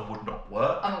 this film would not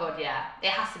work. Oh my god, yeah. It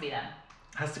has to be them.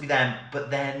 Has to be them, but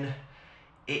then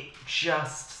it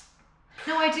just...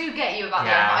 No, I do get you about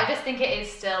the end, but I just think it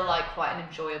is still like quite an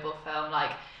enjoyable film.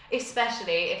 Like,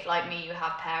 especially if like me, you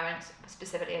have parents,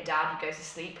 specifically a dad who goes to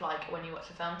sleep like when you watch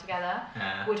a film together.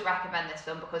 Would recommend this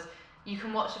film because you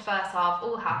can watch the first half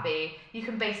all happy. You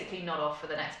can basically nod off for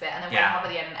the next bit, and then wake up at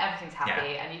the end and everything's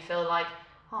happy, and you feel like,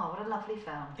 oh, what a lovely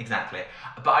film. Exactly,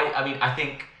 but I mean, I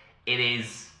think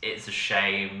it's a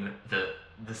shame that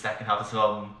the second half of the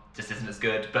film just isn't as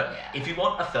good. But if you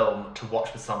want a film to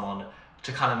watch with someone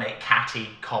to kind of make catty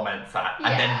comments at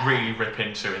and then really rip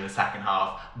into in the second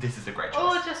half, this is a great choice.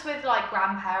 Or just with like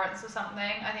grandparents or something.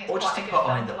 I think it's quite a good film. Or just to put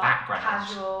on in the background.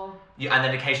 Casual. And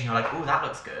then occasionally you're like, oh, that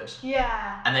looks good.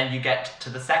 Yeah. And then you get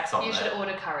to the sex omelette. You should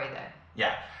order curry though.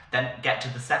 Yeah. Then get to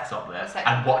the sex omelette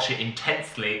and watch it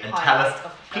intensely and tell us,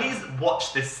 please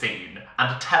watch this scene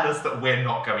and tell us that we're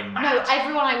not going mad. No,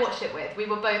 everyone I watched it with, we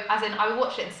were both, as in I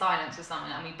watched it in silence or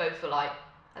something, and we both were like,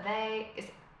 is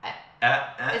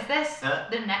this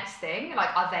the next thing?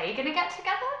 Like, are they going to get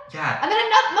together? Yeah. And then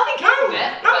nothing came of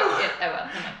it.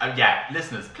 No. Yeah,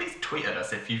 listeners, please tweet at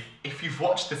us if you've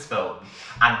watched this film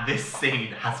and this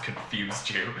scene has confused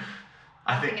you.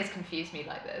 I think it's confused me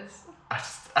like this.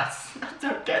 I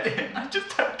don't get it. I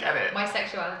just don't get it. My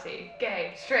sexuality,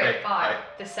 gay, straight, bi,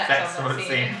 the sex on the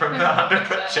scene from the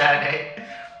 100-foot journey.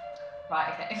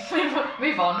 Right, okay.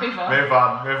 Move on.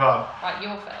 Right,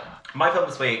 your film. My film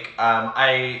this week,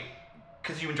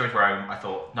 because you enjoyed Rome, I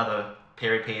thought another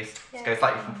period piece. Let's go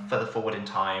slightly further forward in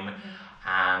time,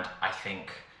 and I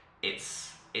think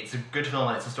it's a good film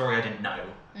and it's a story I didn't know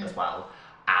as well,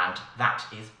 and that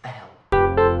is Belle.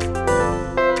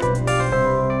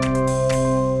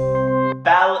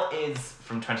 Belle is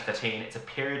from 2013. It's a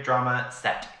period drama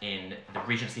set in the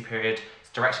Regency period.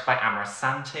 It's directed by Amara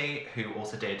Santi, who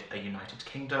also did A United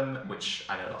Kingdom, which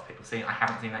I know a lot of people have seen. I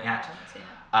haven't seen that yet.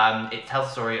 It tells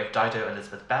the story of Dido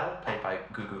Elizabeth Belle, played by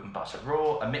Gugu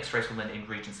Mbatha-Raw, a mixed-race woman in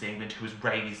Regency England who was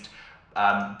raised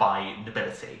by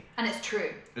nobility. And it's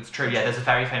true. It's true, yeah. There's a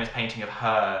very famous painting of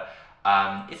her.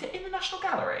 Is it in the National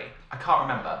Gallery? I can't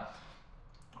remember.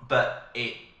 But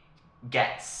it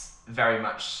gets very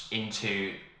much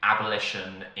into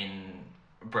abolition in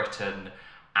Britain.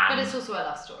 But it's also a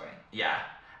love story. Yeah.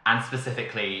 And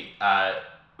specifically,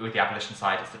 with the abolition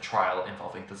side, it's the trial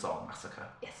involving the Zong massacre.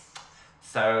 Yes.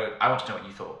 So I want to know what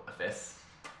you thought of this.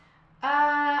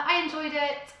 I enjoyed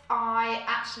it. I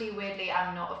actually, weirdly,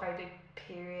 am not a very big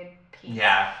period piece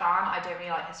fan. I don't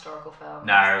really like historical films.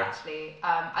 No. Actually,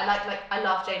 I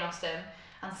love Jane Austen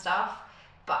and stuff,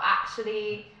 but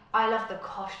actually, I love the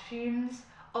costumes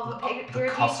of a period piece. The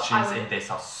costumes in this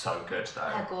are so good,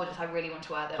 though. They're gorgeous. I really want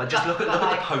to wear them. Like, just look at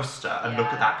the poster and look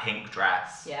at that pink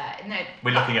dress. Yeah, no.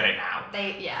 We're looking at it now.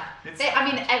 I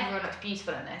mean, everyone looks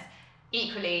beautiful in this.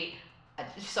 Equally,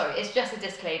 sorry, it's just a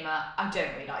disclaimer. I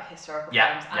don't really like historical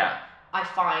films. And I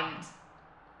find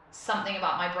something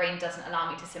about my brain doesn't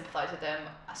allow me to sympathise with them,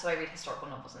 so I read historical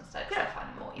novels instead because I find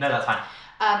them more easy. No, that's fine.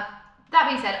 That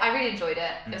being said, I really enjoyed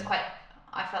it. It was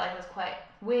I felt like it was quite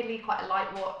a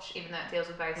light watch, even though it deals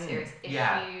with very serious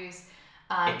issues.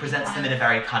 It presents them in a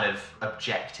very kind of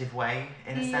objective way,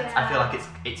 in a sense. I feel like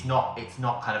it's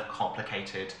not kind of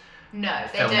complicated. No,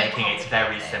 they filmmaking. don't. It's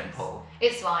very simple.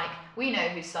 It's like, we know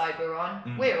whose side we're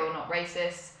on. We're all not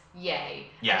racist. Yay.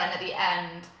 Yeah. And then at the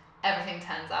end, everything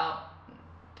turns out,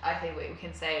 I think we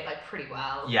can say, like, pretty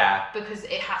well. Yeah. Because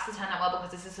it has to turn out well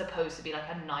because this is supposed to be like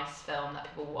a nice film that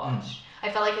people watch.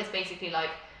 I felt like it's basically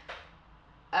like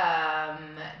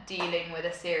dealing with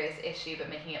a serious issue but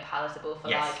making it palatable for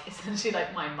like essentially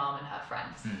like my mum and her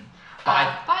friends. But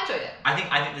I enjoyed it. I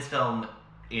think this film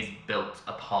is built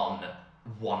upon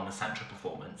one central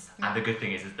performance, and the good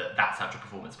thing is that central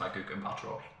performance by Gugu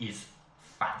Mbatha-Raw is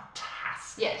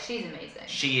fantastic. Yeah, she's amazing.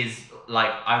 She is,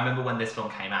 like, I remember when this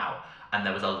film came out and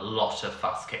there was a lot of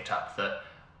fuss kicked up that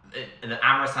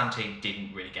Amara Santi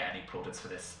didn't really get any plaudits for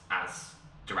this as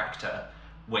director,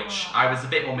 which I was a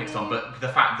bit more mixed on, but the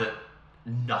fact that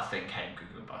nothing came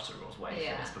Gugu Mbatha-Raw's way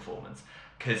for this performance,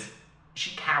 because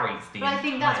she carries the entire But I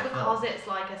think that's film. because it's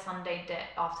like a Sunday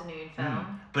afternoon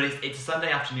film. But it's a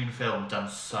Sunday afternoon film done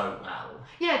so well.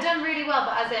 Yeah, done really well,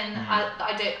 but as in,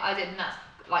 I didn't, that's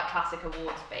like classic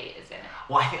awards bait, isn't it?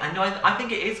 Well, I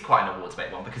think it is quite an awards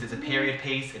bait one, because it's a period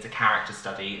piece, it's a character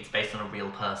study, it's based on a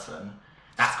real person.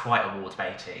 that's quite awards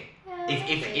baity. Yeah,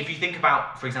 If you think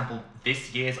about, for example,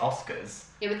 this year's Oscars,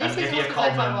 Yeah, but this is Olivia also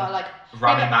Colman, like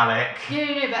Rami but- Malek,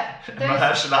 No, but those,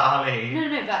 Mahershala Ali.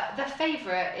 no, but the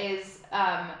favourite is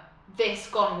This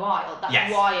Gone Wild. That's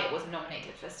Yes. why it was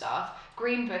nominated for stuff.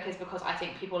 Green Book is because I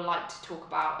think people like to talk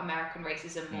about American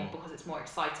racism more because it's more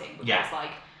exciting, because it's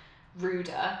like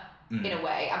ruder in a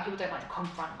way, and people don't like to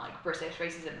confront like British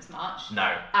racism as much.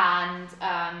 No. And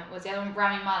was the other one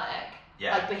Rami Malek?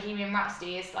 Yeah. Like Bohemian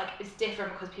Rhapsody is like, it's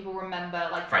different because people remember,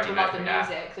 like, Freddie people love the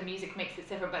Mercury, music. The music makes it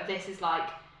different, but this is like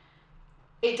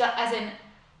it does, as in,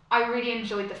 I really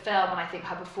enjoyed the film and I think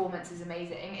her performance is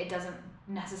amazing. It doesn't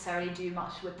necessarily do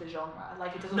much with the genre.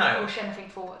 Like, it doesn't push anything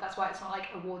forward. That's why it's not like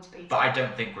awards based. But I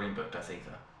don't think Green Book does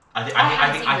either. I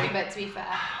haven't seen Green Book, to be fair.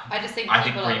 I just think I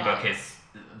think people Green are Book like, is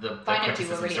the I know people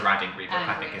criticism really surrounding Green Book.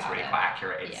 I angry think is about really it. quite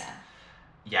accurate. It's,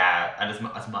 yeah. and as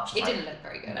much as It didn't look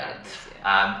very good. No. I didn't see it.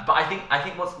 But I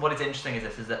think what is interesting is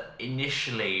this is that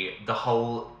initially the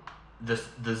whole the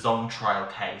Zong trial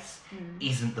case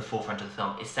isn't the forefront of the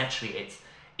film. Essentially,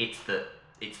 it's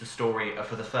the story of,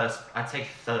 for the first, I'd say,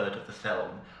 third of the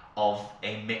film, of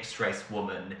a mixed race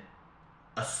woman,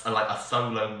 a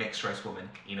solo mixed race woman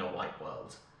in a white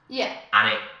world. Yeah.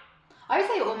 And I would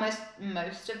say almost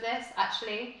most of this,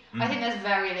 actually. I think there's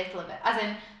very little of it. As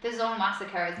in, the Zong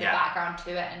massacre is the background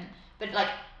to it, but like,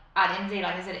 at the end of the day,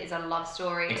 like I said, it is a love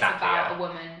story. Exactly, it's about a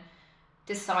woman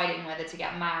deciding whether to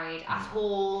get married at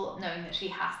all, knowing that she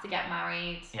has to get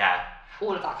married. Yeah.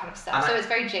 All of that kind of stuff. And so it's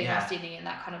very Jane Austen-y in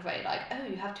that kind of way, like, oh,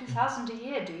 you have 2,000 a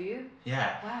year, do you?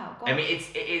 Yeah. Wow, God. I mean,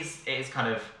 it is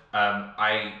kind of,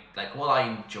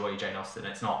 I enjoy Jane Austen.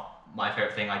 It's not my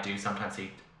favourite thing. I do sometimes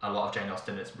see a lot of Jane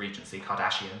Austen as Regency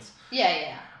Kardashians.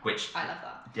 Yeah. Which, I love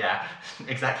that. yeah,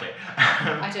 exactly.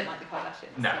 I don't like the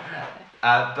Kardashians. No.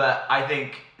 So, But I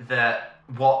think that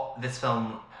what this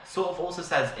film sort of also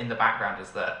says in the background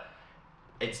is that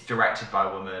it's directed by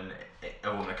a woman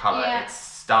of colour. Yeah. It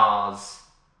stars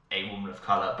a woman of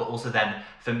colour, but also then,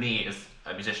 for me, as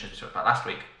a musician, as we talked about last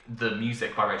week, the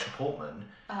music by Rachel Portman.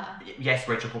 Yes,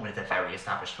 Rachel Portman is a very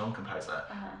established film composer,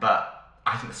 but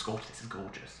I think the score to this is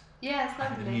gorgeous. Yeah, it's I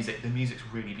think lovely. the music's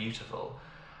really beautiful.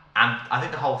 And I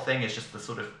think the whole thing is just the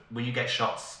sort of, when you get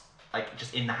shots, like,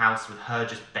 just in the house with her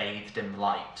just bathed in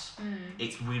light,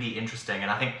 it's really interesting. And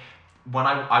I think when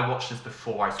I watched this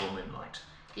before I saw Moonlight,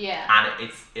 and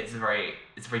it's a very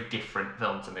different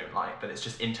film to Moonlight, but it's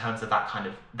just in terms of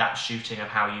that shooting of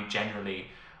how you generally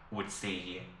would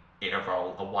see in a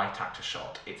role a white actor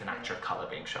shot, it's an actor of colour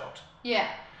being shot. Yeah.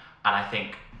 And I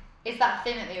think it's that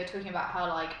thing that they were talking about, how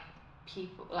like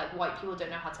people, like white people don't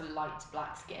know how to light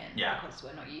black skin because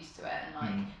we're not used to it, and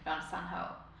like don't understand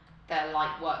how their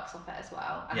light works off it as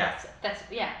well. And that's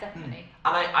definitely.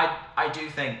 And I do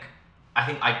think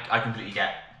I completely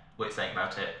get what you're saying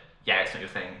about it. Yeah, it's not your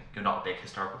thing. You're not a big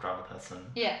historical drama person.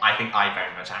 Yeah. I think I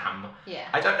very much am. Yeah.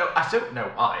 I don't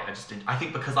know why. I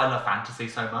think because I love fantasy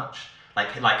so much, like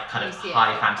kind of You see it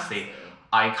high as fantasy,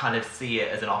 I kind of see it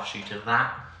as an offshoot of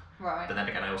that. Right. But then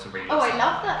again, I also really Oh, I sci-fi.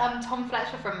 love that Tom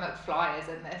Fletcher from McFly is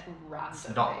in this randomly.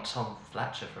 It's not Tom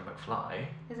Fletcher from McFly.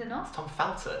 Is it not? It's Tom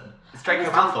Felton. It's Draco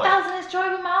It's Malfoy. Tom Felton, it's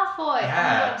Draco Malfoy. Yeah.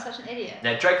 Oh my God, I'm such an idiot.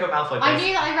 No, Draco Malfoy. I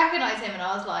knew that I recognised him, and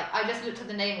I was like, I just looked at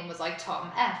the name and was like,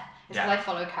 Tom F. It's because Yeah. I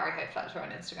follow Carrie Hope Fletcher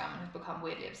on Instagram and have become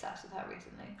weirdly obsessed with her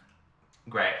recently.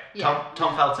 Great. Yeah.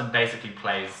 Tom Felton basically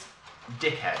plays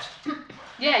dickhead.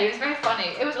 Yeah, he was very funny.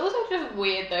 It was also just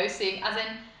weird though, seeing, as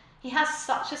in, he has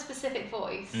such a specific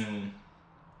voice.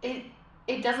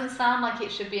 It doesn't sound like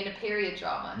it should be in a period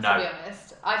drama, to No. be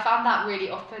honest. I found that really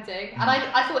off-putting. And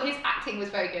I thought his acting was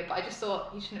very good, but I just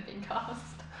thought he shouldn't have been cast.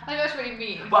 I know it's really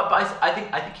mean. But I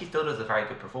think he still does a very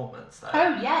good performance though.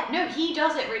 Oh yeah, no, he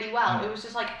does it really well. It was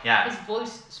just like, Yeah. his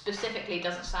voice specifically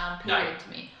doesn't sound period to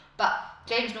me. But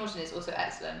James Norton is also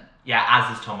excellent. Yeah,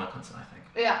 as is Tom Wilkinson, I think.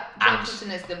 Yeah, And- James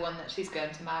Norton is the one that she's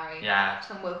going to marry. Yeah.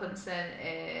 Tom Wilkinson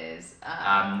is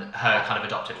Her kind of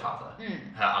adopted father.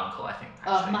 Her uncle, I think.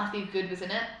 Oh, Actually. Matthew Good was in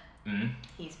it.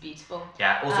 He's beautiful.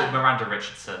 Yeah. Also Miranda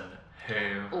Richardson,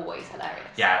 who. Always hilarious.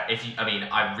 Yeah.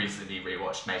 I recently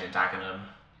rewatched Made in Dagenham,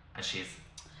 and she's.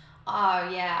 Oh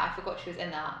yeah, I forgot she was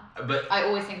in that. But I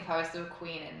always think of her as the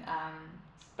queen in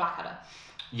Blackadder.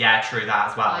 yeah, true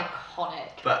that as well.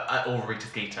 Iconic. But or Rita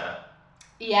Skeeter.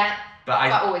 Yeah.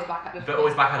 But always Blackadder. But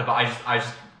always Blackadder. But I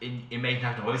just in Made in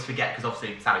Dagenham, I always forget because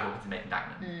obviously Sally Hawkins in Made in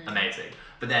Dagenham, amazing.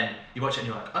 But then you watch it and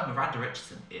you're like, oh, Miranda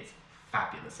Richardson is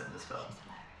fabulous in this film. She's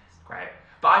hilarious. Great.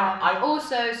 But I'm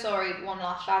also, sorry, one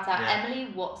last shout out. Yeah.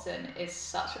 Emily Watson is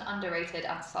such an underrated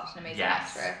and such an amazing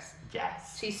Yes. actress.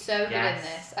 Yes. She's so good Yes. in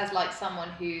this as like someone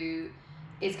who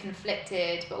is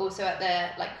conflicted, but also at the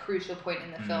like crucial point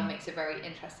in the film makes a very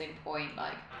interesting point.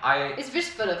 Like it's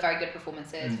just full of very good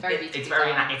performances. Very beautifully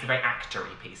done. It's a very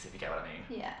actory piece, if you get what I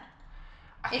mean. Yeah.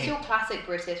 It's your classic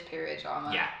British period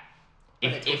drama. Yeah.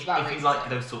 But If you like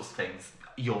those sorts of things,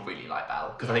 you'll really like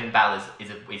Belle, because I think Belle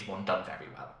is one done very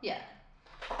well. Yeah.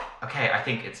 Okay, I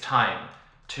think it's time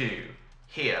to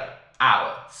hear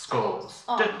our scores.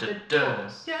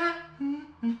 Yeah.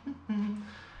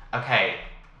 Okay,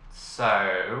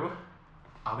 so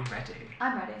are we ready?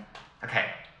 I'm ready. Okay.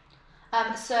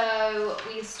 So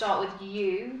we start with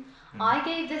you. I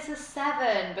gave this a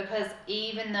 7 because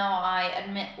even though I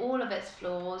admit all of its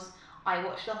flaws, I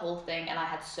watched the whole thing and I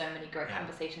had so many great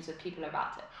conversations with people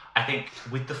about it. I think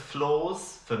with the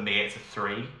flaws, for me it's a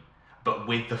 3, but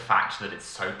with the fact that it's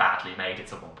so badly made,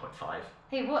 it's a 1.5.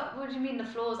 Hey, what do you mean the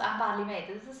flaws and badly made?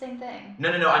 This is the same thing. No,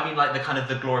 I mean like the kind of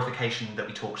the glorification that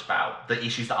we talked about, the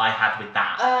issues that I had with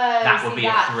that. Oh, that would be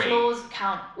a 3. Flaws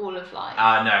count all of life.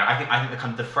 No, I think the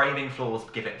kind of the framing flaws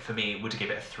would give it a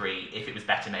 3 if it was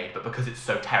better made, but because it's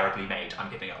so terribly made,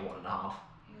 I'm giving it a 1.5.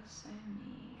 You're so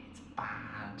mean. It's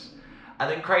bad. And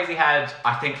then Crazy Head,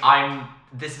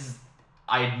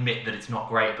 I admit that it's not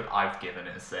great, but I've given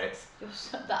it a 6.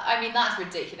 That's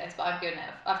ridiculous, but I've given it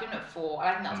a 4, and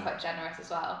I think that's quite generous as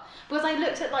well. Because I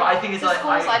looked at but I think the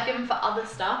scores I've given for other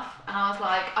stuff, and I was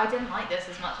like, I didn't like this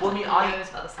as much as loads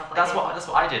of other stuff. That's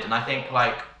what I did, and I think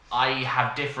like I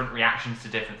have different reactions to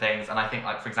different things, and I think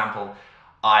like for example,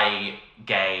 I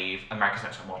gave American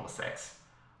Next Top Model a 6.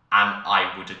 And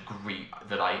I would agree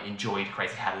that I enjoyed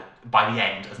Crazy Head by the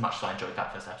end as much as I enjoyed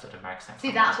that first episode of American Next Top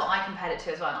Model. See, that's what I compared it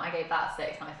to as well, and I gave that a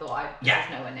 6, and I thought this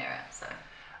is nowhere near it. So.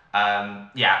 I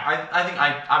think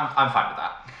I'm fine with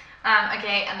that.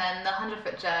 Okay, and then the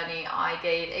 100-foot journey, I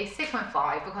gave a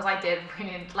 6.5 because I did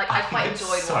really I quite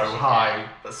enjoyed watching it.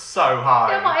 That's so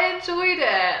high. Yeah, but I enjoyed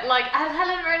it. And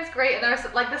Helen Mirren's great, and there's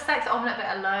the sex omelette bit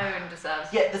alone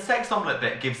deserves. Yeah, the sex omelette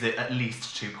bit gives it at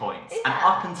least 2 points, Yeah. and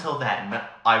up until then,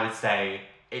 I would say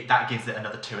that gives it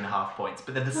another 2.5 points.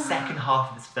 But then the second half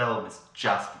of this film is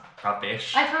just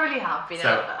rubbish. I probably have been a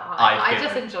little bit high. I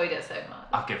just enjoyed it so much.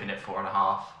 I've given it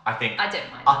 4.5. I think I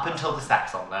didn't mind. Up until the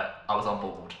sex omelette, I was on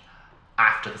board.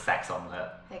 After the sex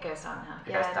omelette, it goes downhill.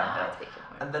 It goes downhill. I take your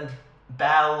point. And then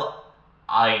Belle,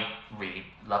 I really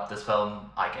loved this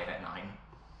film. I gave it a 9.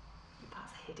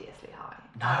 That's hideously high.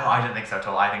 No, I don't think so at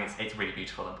all. I think it's really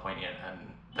beautiful and poignant,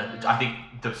 and I think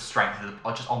the strength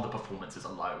just on the performances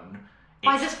alone.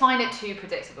 I just find it too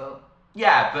predictable.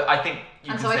 Yeah, but I think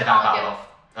you can say that about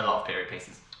a lot of period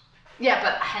pieces. Yeah,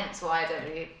 but hence why I don't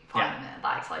really find it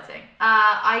that exciting.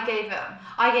 I'm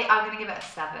going to give it a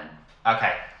 7.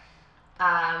 Okay.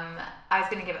 I was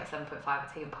going to give it a 7.5,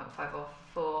 but taking 0.5 off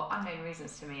for unknown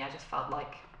reasons to me. I just felt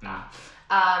like that.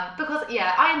 Because,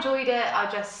 I enjoyed it. I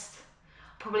just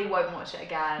probably won't watch it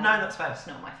again. No, that's fair. It's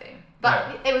not my thing.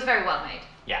 But it was very well made.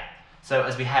 Yeah. So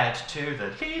as we head to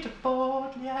the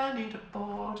leaderboard.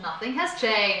 Nothing has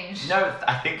changed. No,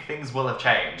 I think things will have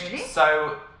changed. Really?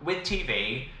 So with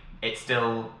TV, it's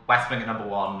still West Wing at number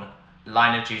 1,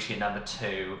 Line of Duty at number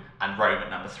 2, and Rome at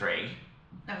number 3.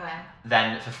 Okay.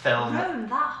 Then for film... Rome,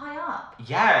 that high up?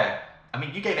 Yeah. I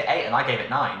mean, you gave it 8 and I gave it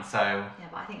 9, so... Yeah,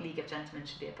 but I think League of Gentlemen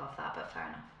should be above that, but fair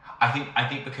enough. I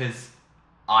think because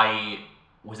I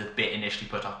was a bit initially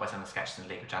put off by some of the sketches in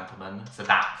League of Gentlemen, so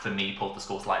that, for me, pulled the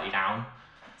score slightly down.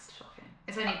 That's shocking.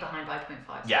 It's only behind by 0.5,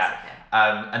 so yeah. it's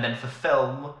okay. And then for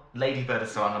film, Lady Bird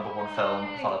is still our number 1 film,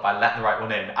 followed by Let the Right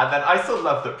One In. And then I still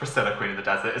love that Priscilla, Queen of the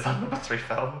Desert is our number 3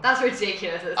 film. That's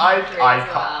ridiculous. It's number 3 as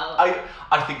well.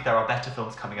 I think there are better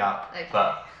films coming up,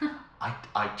 but I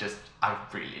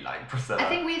really like Priscilla. I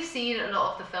think we've seen a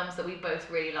lot of the films that we both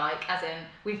really like, as in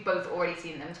we've both already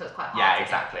seen them, so it's quite hard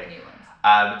to get new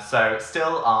ones. So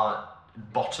still our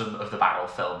bottom of the barrel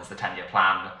film is The 10-Year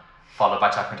Plan, followed by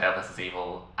Tucker and Dale vs.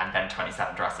 Evil, and then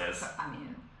 27 Dresses. I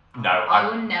mean, no, I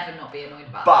will never not be annoyed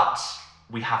about that. But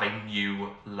we have a new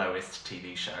lowest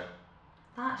TV show.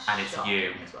 That's and it's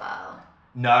you as well.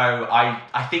 No,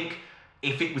 I think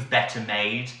if it was better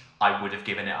made, I would have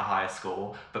given it a higher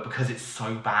score, but because it's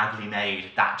so badly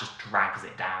made, that just drags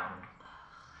it down.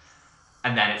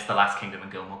 And then it's The Last Kingdom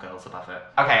and Gilmore Girls above it.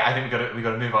 Okay, I think we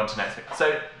got to move on to next week.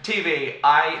 So TV,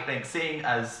 I think, seeing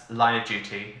as Line of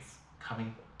Duty is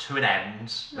coming to an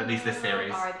end, at least this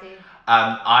series. R.I.P.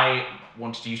 I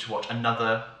wanted you to watch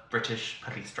another British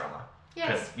police drama. Yes.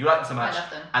 Because you like them so much. I love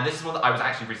them. And this is one that I was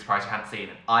actually really surprised you hadn't seen,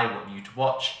 and I want you to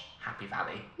watch Happy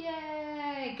Valley.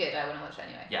 Yay! Good, I want to watch it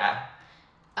anyway. Yeah.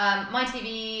 My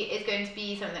TV is going to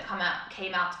be something that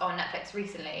came out on Netflix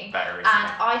recently. Very recently.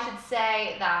 And I should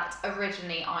say that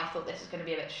originally I thought this was going to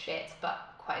be a bit shit,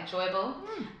 but quite enjoyable.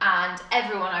 And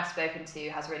everyone I've spoken to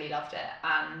has really loved it,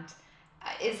 and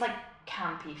it's like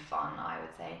campy fun, I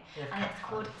would say. Yeah, And it's campy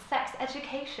called fun. Sex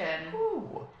Education.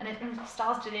 Ooh. And it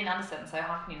stars Gillian Anderson, so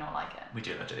how can you not like it? We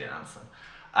do love Gillian Anderson.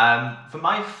 For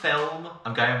my film,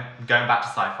 I'm going back to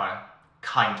sci-fi,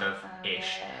 kind of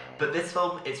ish. Okay. But this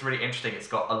film, it's really interesting. It's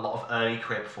got a lot of early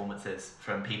career performances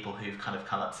from people who've kind of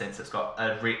come up since. It's got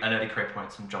an early career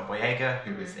performance from John Boyega,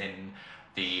 who was in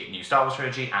the new Star Wars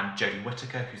trilogy, and Jodie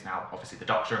Whittaker, who's now obviously the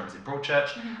Doctor and was in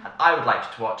Broadchurch. And I would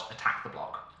like to watch Attack the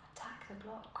Block. Attack the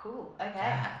Block, cool. Okay.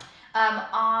 Yeah.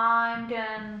 I'm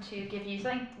going to give you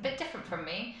something a bit different from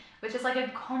me, which is like a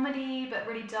comedy but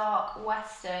really dark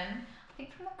western. I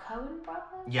think from the Coen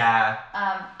brothers. Yeah.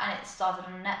 And it started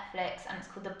on Netflix, and it's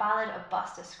called The Ballad of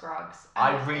Buster Scruggs.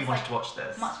 I And really it's, wanted like, to watch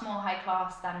this. much more high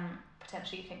class than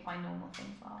potentially you think my normal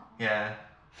things are. Yeah.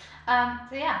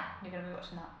 So yeah, you're going to be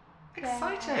watching that.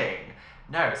 Exciting.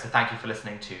 No, so thank you for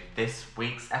listening to this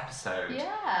week's episode.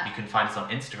 Yeah. You can find us on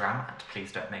Instagram at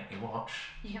Please Don't Make Me Watch.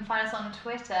 You can find us on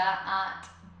Twitter at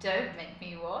Don't Make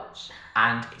Me Watch.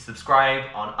 And subscribe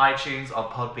on iTunes, on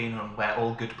Podbean, on where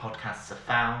all good podcasts are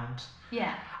found.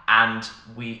 Yeah. And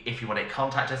if you want to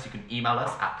contact us, you can email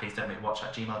us at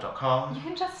pleasedon'tmakewatch@gmail.com. You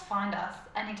can just find us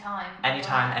anytime.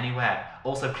 Anytime, anywhere.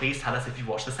 Also, please tell us if you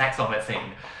watch the sex omelette scene.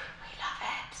 We love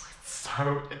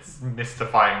it. It's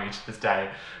mystifying me to this day.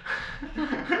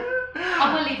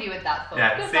 I'm going to leave you with that thought.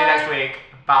 Yeah, Goodbye. see you next week.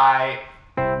 Bye.